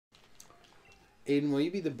Aiden, will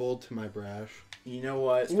you be the bull to my brash? You know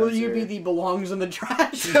what, Spencer? Will you be the belongs in the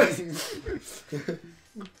trash?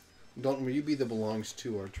 Dalton, will you be the belongs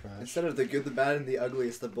to our trash? Instead of the good, the bad, and the ugly,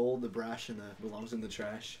 it's the bold, the brash, and the belongs in the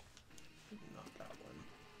trash. Not that one.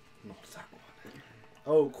 Not that one.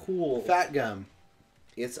 Oh, cool. Fat gum.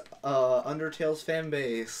 It's Undertale's fan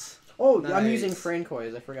base. Oh, Nice. I'm using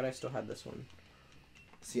Francois. I forgot I still had this one.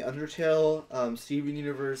 See, Undertale, Steven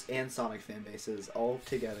Universe, and Sonic fan bases all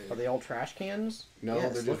together. Are they all trash cans? No,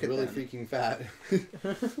 Yes, they're look just at really them. freaking fat.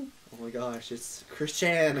 Oh my gosh, it's Chris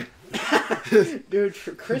Chan. Dude,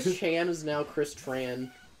 Chris Chan is now Chris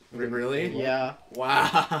Tran. Really? Yeah.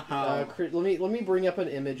 Wow. Let me bring up an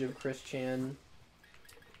image of Chris Chan.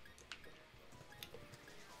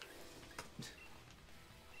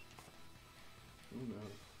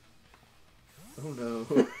 Oh no.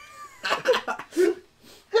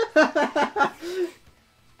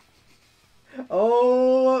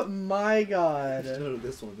 Oh my god. No,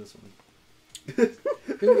 this one.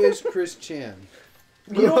 Who is Chris Chan?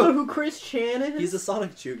 You don't know who Chris Chan is? He's a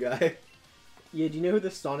Sonic Chew guy. Yeah, do you know who the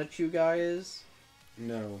Sonichu guy is?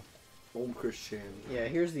 No. Old Chris Chan. Yeah,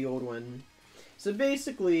 here's the old one. So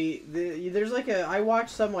basically, there's like I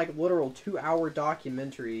watched some like literal 2-hour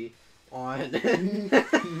documentary on...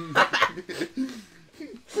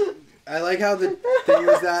 I like how the thing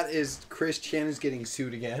with that is Chris Chan is getting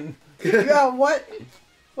sued again. Yeah, what?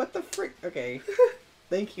 What the frick? Okay.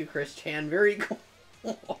 Thank you, Chris Chan. Very cool.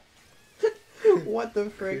 What the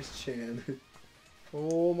frick? Chris Chan.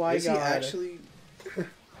 Oh my is god. he actually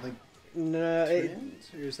like No, trans,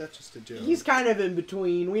 or is that just a joke? he's kind of in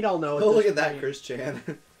between. We don't know. Oh, look this at that, point. Chris Chan.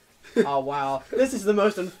 Oh wow, this is the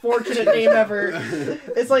most unfortunate name ever.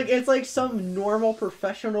 It's like some normal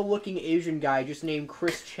professional looking Asian guy just named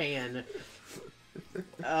Chris Chan.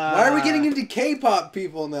 Why are we getting into K-pop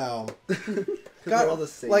people now? They're all the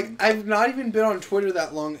same. Like, I've not even been on Twitter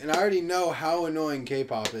that long, and I already know how annoying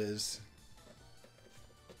K-pop is.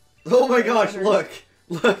 Oh my gosh, look.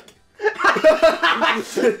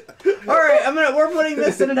 Alright, we're putting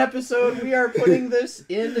this in an episode. We are putting this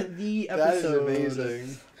in the episode. That is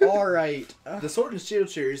amazing. Alright. The Sword and Shield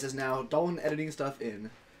series is now Dalton editing stuff in.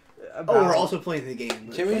 About- Oh, we're also playing the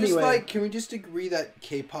game. Can we Anyway. can we just agree that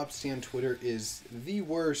K-pop stan Twitter is the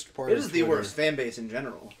worst part It of is the Twitter? worst fan base in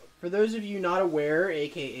general. For those of you not aware,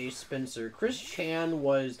 aka Spencer, Chris Chan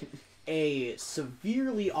was a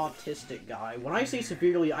severely autistic guy. When I say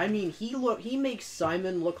severely, I mean he makes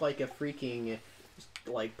Simon look like a freaking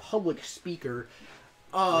like public speaker.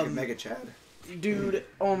 Like a Mega Chad. Dude,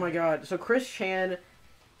 oh my god. So Chris Chan,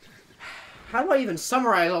 how do I even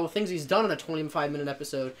summarize all the things he's done in a 25-minute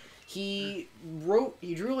episode? He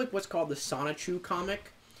drew like what's called the Sonichu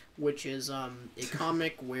comic, which is a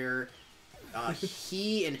comic where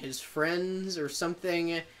he and his friends or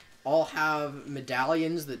something all have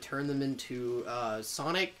medallions that turn them into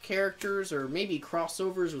Sonic characters, or maybe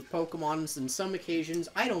crossovers with Pokemon on some occasions.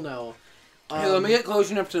 I don't know. Hey, let me get close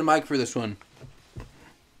enough to the mic for this one.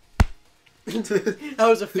 That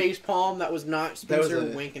was a face palm. That was not Spencer That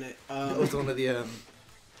was winking it. That was one of the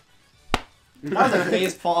That was a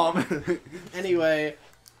face palm. Anyway,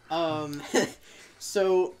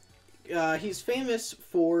 so he's famous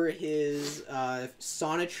for his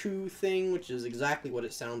Sonichu thing, which is exactly what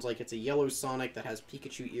it sounds like. It's a yellow Sonic that has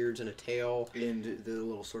Pikachu ears and a tail. And the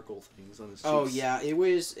little circle things on his cheeks. Oh yeah, it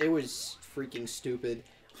was freaking stupid.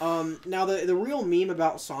 Now the real meme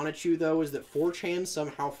about Sonichu though is that 4chan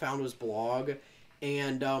somehow found his blog,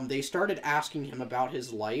 and they started asking him about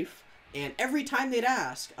his life. And every time they'd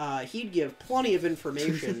ask, he'd give plenty of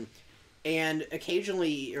information, and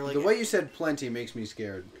occasionally, or like, The way you said plenty makes me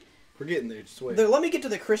scared. We're getting there, just wait. let me get to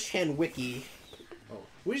the Chris Chan wiki. Oh.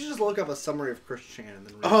 We should just look up a summary of Chris Chan and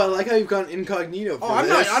then read Oh, I it. like how you've gone incognito for Oh,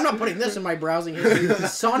 this. I'm not putting this in my browsing history.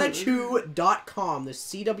 Sonichu.com, the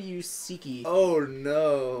CW Siki. Oh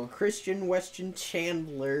no. Christian Weston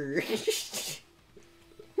Chandler.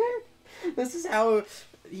 This is how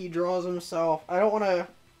he draws himself. I don't want to...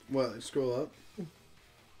 What? Scroll up.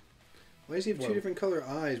 Why does he have two Whoa. different color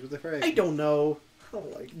eyes? What the frick? I don't know. I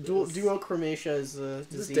don't like Duochromatia is a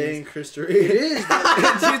This disease. day in history. It is. In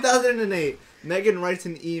 2008, Megan writes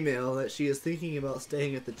an email that she is thinking about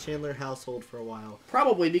staying at the Chandler household for a while.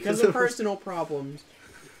 Probably because of personal problems.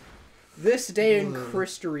 This day in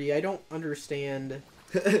history, I don't understand.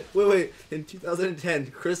 Wait. In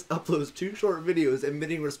 2010, Chris uploads 2 short videos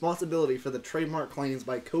admitting responsibility for the trademark claims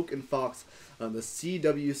by Coke and Fox on the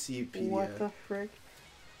CWCpedia. What the frick?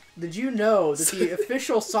 Did you know that the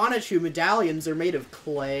official Sonichu medallions are made of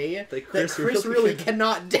clay? That Chris really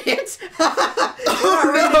cannot dance?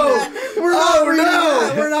 Oh no! We're not reading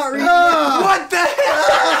that. We're not reading that. What the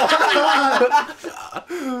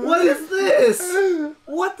hell? What is this?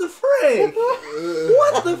 What the frick?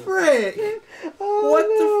 What the frick? What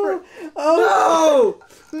the frick? Oh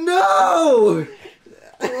No!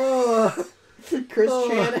 Oh. Chris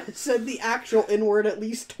Chan said the actual N-word at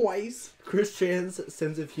least twice. Chris Chan's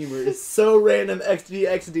sense of humor is so random.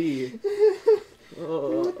 XD.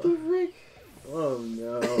 Oh. What the frick? Oh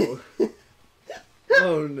no.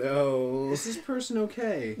 Oh no. Is this person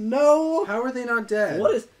okay? No. How are they not dead?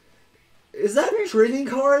 What is that trading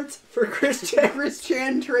cards for Chris Chan? Chris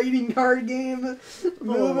Chan trading card game.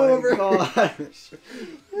 Move my over. gosh.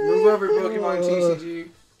 Move over, Pokemon TCG.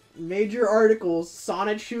 Major articles: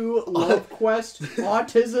 Sonichu, Love Quest,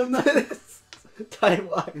 Autism.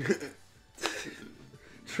 Timeline.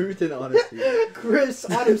 Truth and honesty. Chris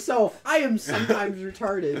on himself. I am sometimes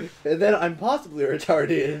retarded. And then I'm possibly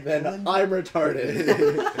retarded, and then I'm retarded.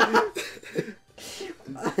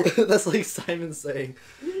 That's like Simon saying.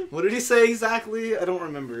 What did he say exactly? I don't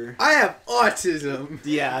remember. I have autism.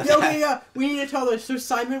 Yeah. Yeah. We need to tell this. So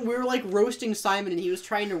Simon, we were like roasting Simon, and he was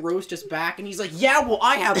trying to roast us back, and he's like, "Yeah, well,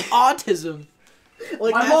 I have autism."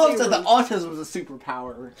 Like, my mom said that autism was a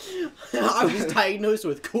superpower. I was diagnosed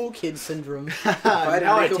with cool kid syndrome. If I had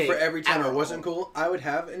Now a I nickel take for every time I Adderall. wasn't cool, I would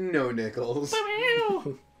have no nickels.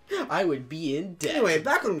 I would be in debt. Anyway,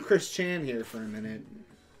 back on Chris Chan here for a minute.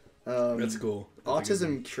 That's cool. That's a good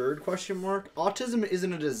Autism cured? Question mark. Autism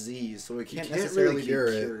isn't a disease, so it can't, can't necessarily really cure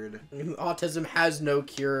be it. cured. Autism has no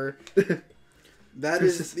cure. That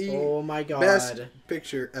is the Oh my god. best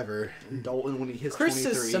picture ever. Dalton when he hits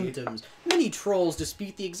Chris's 23. symptoms. Many trolls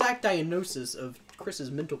dispute the exact diagnosis of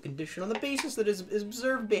Chris's mental condition on the basis that his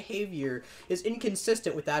observed behavior is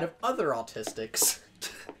inconsistent with that of other autistics.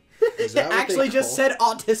 Is It that what actually they just call- said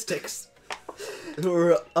autistics. Who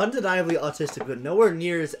are undeniably autistic, but nowhere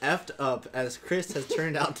near as effed up as Chris has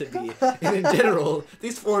turned out to be. And in general,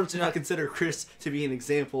 these forums do not consider Chris to be an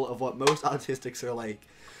example of what most autistics are like.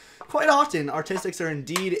 Quite often, autistics are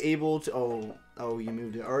indeed able to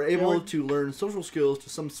are able to learn social skills to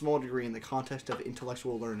some small degree in the context of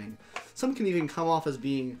intellectual learning. Some can even come off as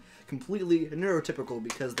being completely neurotypical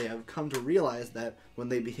because they have come to realize that when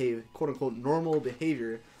they behave quote-unquote normal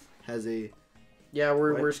behavior has a... Yeah,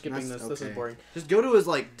 we're What? skipping That's- this. This is okay. boring. Just go to his,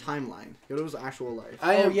 like, timeline. Go to his actual life.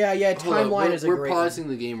 Yeah, Hold up, timeline is a we're great pausing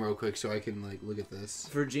the game real quick so I can like look at this.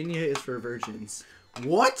 Virginia is for virgins.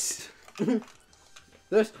 What?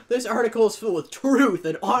 This article is filled with truth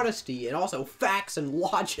and honesty and also facts and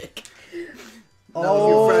logic. No,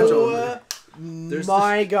 you're fragile. There's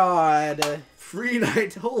My god. Free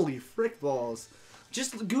night. Holy frick balls.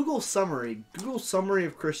 Just Google summary. Google summary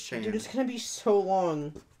of Chris Chan. Dude, it's gonna be so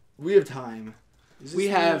long. We have time. Is We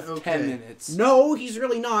this have one- 10 okay. minutes. No, he's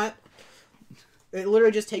really not. It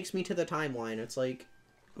literally just takes me to the timeline. It's like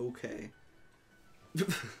Okay.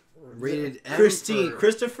 Rated M Christine. for-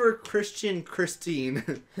 Christopher Christian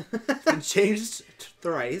Christine. It's been changed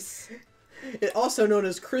thrice. it also known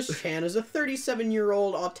as Chris Chan is a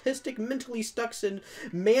 37-year-old autistic, mentally stuck in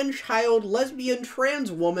man-child, lesbian,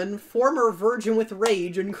 trans woman, former virgin with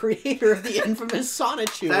rage, and creator of the infamous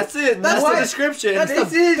Sonichu. That's it. That's What? the description. That's This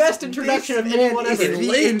the is- best introduction this of anyone man is ever. In the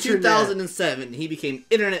late internet. 2007, he became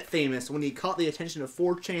internet famous when he caught the attention of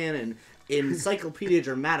 4chan and Encyclopedia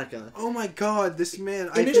Dramatica. Oh my god, this man!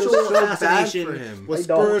 I feel Initial so bad fascination for him. was I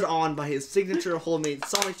don't. spurred on by his signature homemade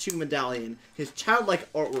Sonic Chew medallion, his childlike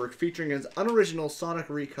artwork featuring his unoriginal Sonic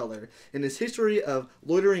recolor, and his history of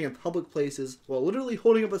loitering in public places while literally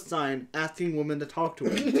holding up a sign asking women to talk to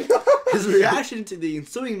him. His reaction to the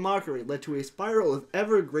ensuing mockery led to a spiral of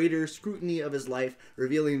ever greater scrutiny of his life,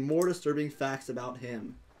 revealing more disturbing facts about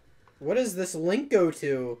him. What does this link go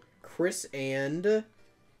to? Chris and...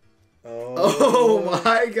 Oh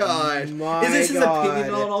my god! My Is this his God.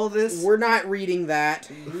 opinion on all this? We're not reading that.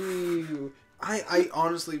 Ooh. I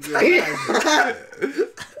honestly feel like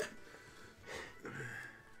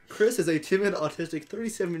Chris is a timid, autistic,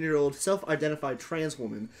 37-year-old, self-identified trans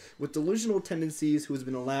woman with delusional tendencies who has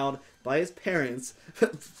been allowed by his parents,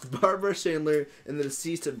 Barbara Chandler and the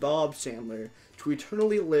deceased Bob Chandler, to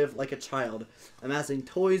eternally live like a child, amassing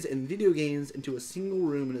toys and video games into a single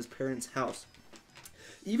room in his parents' house.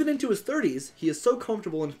 Even into his 30s, he is so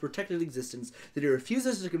comfortable in his protected existence that he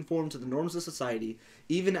refuses to conform to the norms of society,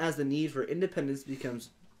 even as the need for independence becomes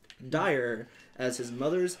dire as his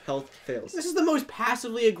mother's health fails. This is the most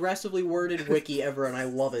passively aggressively worded wiki ever, and I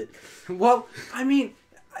love it. well, I mean,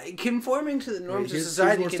 Conforming to the norms of here's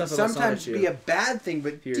society more can stuff about sometimes Sonichu. be a bad thing,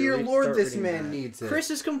 but Here, dear let me lord, start this reading man that. needs it. Chris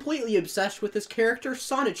is completely obsessed with his character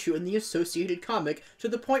Sonichu in the associated comic, to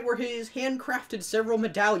the point where he has handcrafted several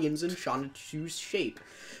medallions in Sonichu's shape.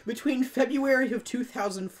 Between February of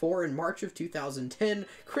 2004 and March of 2010,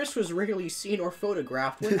 Chris was rarely seen or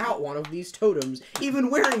photographed without one of these totems, even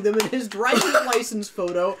wearing them in his driving license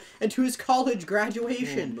photo and to his college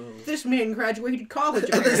graduation. Oh, no. This man graduated college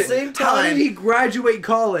At the same How did time, he graduate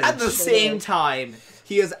college? at the same time,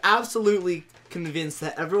 he is absolutely convinced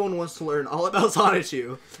that everyone wants to learn all about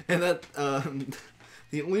Sonichu, and that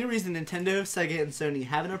the only reason Nintendo, Sega, and Sony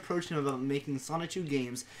haven't approached him about making Sonichu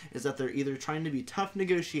games is that they're either trying to be tough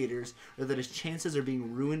negotiators or that his chances are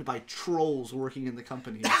being ruined by trolls working in the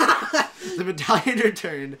company. The medallion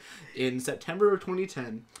returned in September of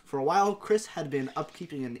 2010. For a while, Chris had been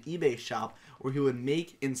upkeeping an eBay shop where he would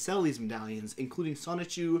make and sell these medallions, including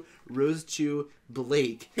Sonichu, Rosechu,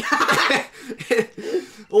 Blake.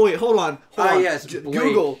 Oh wait, hold on. Yes, Blake.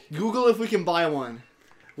 Google if we can buy one.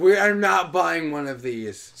 We are not buying one of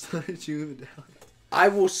these. Sonichu medallion. I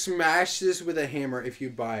will smash this with a hammer if you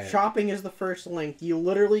buy it. Shopping is the first link. You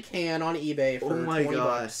literally can on eBay for Oh my 20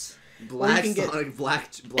 gosh. bucks. Black you can get- Sonic,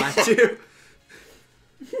 Black Chew.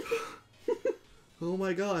 Oh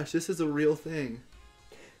my gosh, this is a real thing.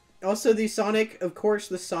 Also, the Sonic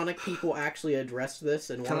people actually addressed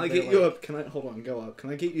this in Can one I of their, get you like, up? Can I hold on? Go up.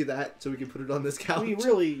 Can I get you that so we can put it on this couch? you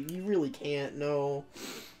really can't. No.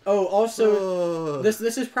 Oh, also, Oh. this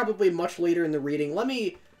is probably much later in the reading.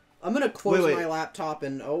 I'm gonna close Wait. my laptop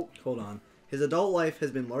and Hold on. His adult life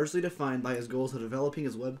has been largely defined by his goals of developing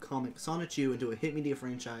his webcomic Sonichu into a hit media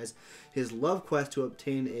franchise, his love quest to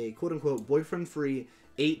obtain a quote-unquote boyfriend-free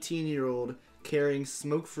 18-year-old caring,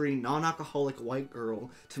 smoke-free, non-alcoholic white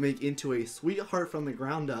girl to make into a sweetheart from the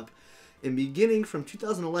ground up, and beginning from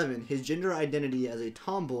 2011, his gender identity as a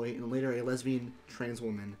tomboy and later a lesbian trans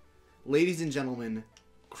woman. Ladies and gentlemen,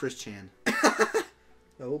 Chris Chan.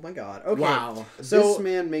 Oh my god. Okay. Wow. So this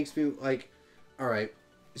man makes me like. All right.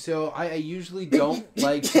 So I usually don't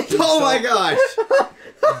like. Oh my gosh!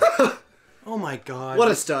 Oh my god.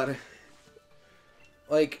 What a stud.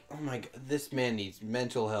 Like, oh my god, this man needs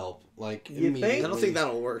mental help. Like, You think? immediately. I don't think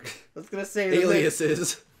that'll work. I was gonna say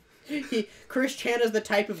Aliases. Chris Chan is the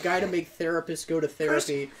type of guy to make therapists go to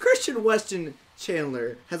therapy. Christian Weston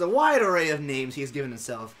Chandler has a wide array of names he has given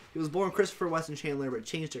himself. He was born Christopher Weston Chandler, but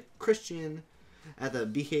changed to Christian at the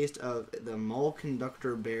behest of the mall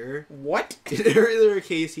conductor Bear. What? In either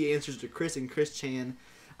case, he answers to Chris and Chris Chan.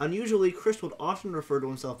 Unusually, Chris would often refer to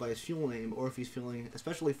himself by his full name, or if he's feeling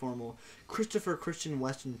especially formal, Christopher Christian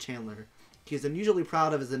Weston Chandler. He is unusually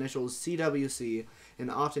proud of his initials CWC and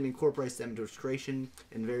often incorporates them into illustration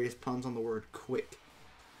and various puns on the word quick.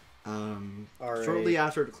 Alright. Shortly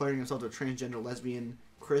after declaring himself a transgender lesbian,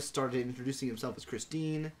 Chris started introducing himself as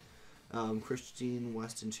Christine. Christine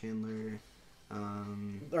Weston Chandler.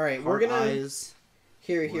 Alright, we're Heart gonna... Eyes.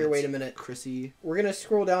 Here, wait a minute. Chrissy. We're gonna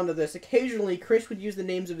scroll down to this. Occasionally, Chris would use the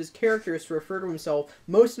names of his characters to refer to himself,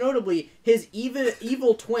 most notably his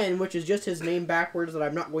evil twin, which is just his name backwards that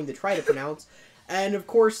I'm not going to try to pronounce, and of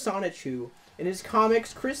course Sonichu. In his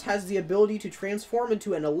comics, Chris has the ability to transform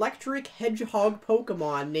into an electric hedgehog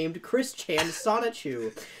Pokemon named Chris Chan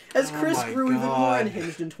Sonichu. As Chris my grew even more God.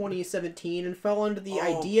 unhinged in 2017 and fell under the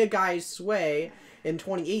Idea Guy's sway in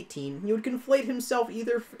 2018, he would conflate himself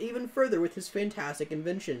even further with his fantastic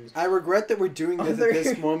inventions. I regret that we're doing this Other- at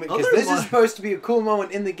this moment because other this one- is supposed to be a cool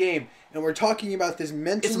moment in the game, and we're talking about this It's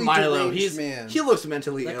mentally Milo. deranged man. He looks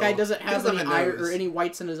mentally That ill. guy doesn't have Gives any him a eye nose. or any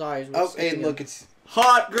whites in his eyes. Oh, What's sticking and look, it's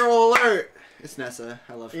Hot girl alert! It's Nessa.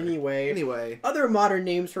 I love her. Anyway. Other modern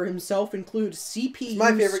names for himself include CPU,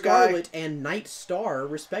 my favorite guy. Scarlet, and Night Star,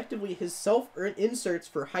 respectively his self-inserts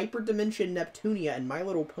for Hyperdimension Neptunia and My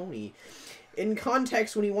Little Pony. In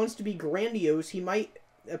context, when he wants to be grandiose, he might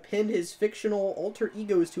append his fictional alter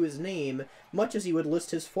egos to his name, much as he would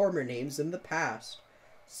list his former names in the past.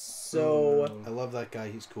 So... Oh, I love that guy.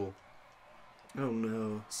 He's cool. Oh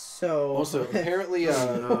no. So... Also, apparently,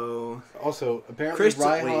 No. apparently,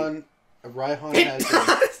 Christian- Raihan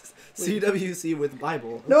has. CWC with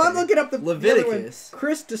Bible. No, I'm Okay. looking up the Leviticus. the other one.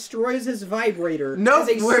 Chris destroys his vibrator. No, as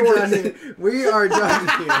a we're sword. done. We are done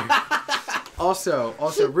here. Also,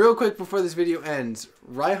 real quick before this video ends,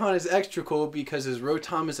 Raihan is extra cool because his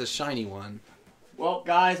Rotom is a shiny one. Well,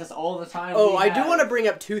 guys, that's all the time. Oh, we I do have. want to bring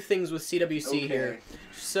up two things with CWC here.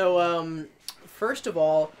 So, first of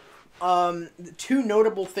all, two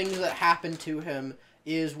notable things that happened to him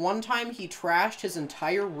is one time he trashed his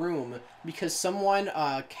entire room because someone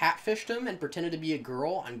catfished him and pretended to be a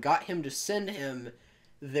girl and got him to send him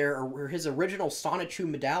his original Sonichu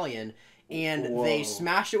medallion. and Whoa. they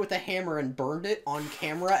smashed it with a hammer and burned it on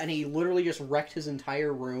camera, and he literally just wrecked his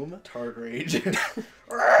entire room. Tard rage.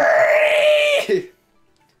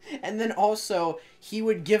 And then also, he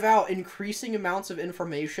would give out increasing amounts of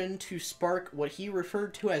information to spark what he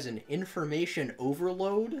referred to as an information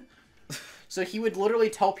overload. So he would literally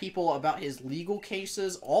tell people about his legal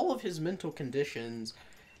cases, all of his mental conditions.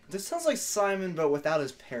 This sounds like Simon, but without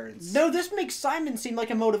his parents. No, this makes Simon seem like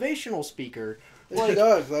a motivational speaker. It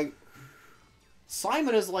does. Like,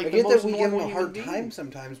 Simon is like I the get most that we give him normal a hard human time being.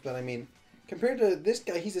 sometimes, but I mean, compared to this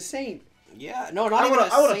guy, he's a saint. Yeah, no, not I even would a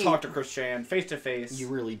have saint. talked to Chris Chan face to face. You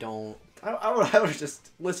really don't. I would have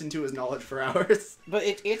just listened to his knowledge for hours. But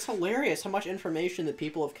it's hilarious how much information that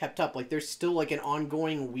people have kept up. Like, there's still, like, an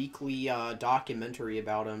ongoing weekly documentary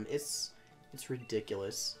about him. It's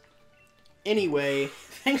ridiculous. Anyway,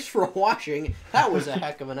 thanks for watching. That was a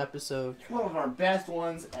heck of an episode. One of our best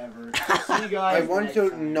ones ever. See you guys. I want next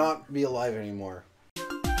to time. not be alive anymore.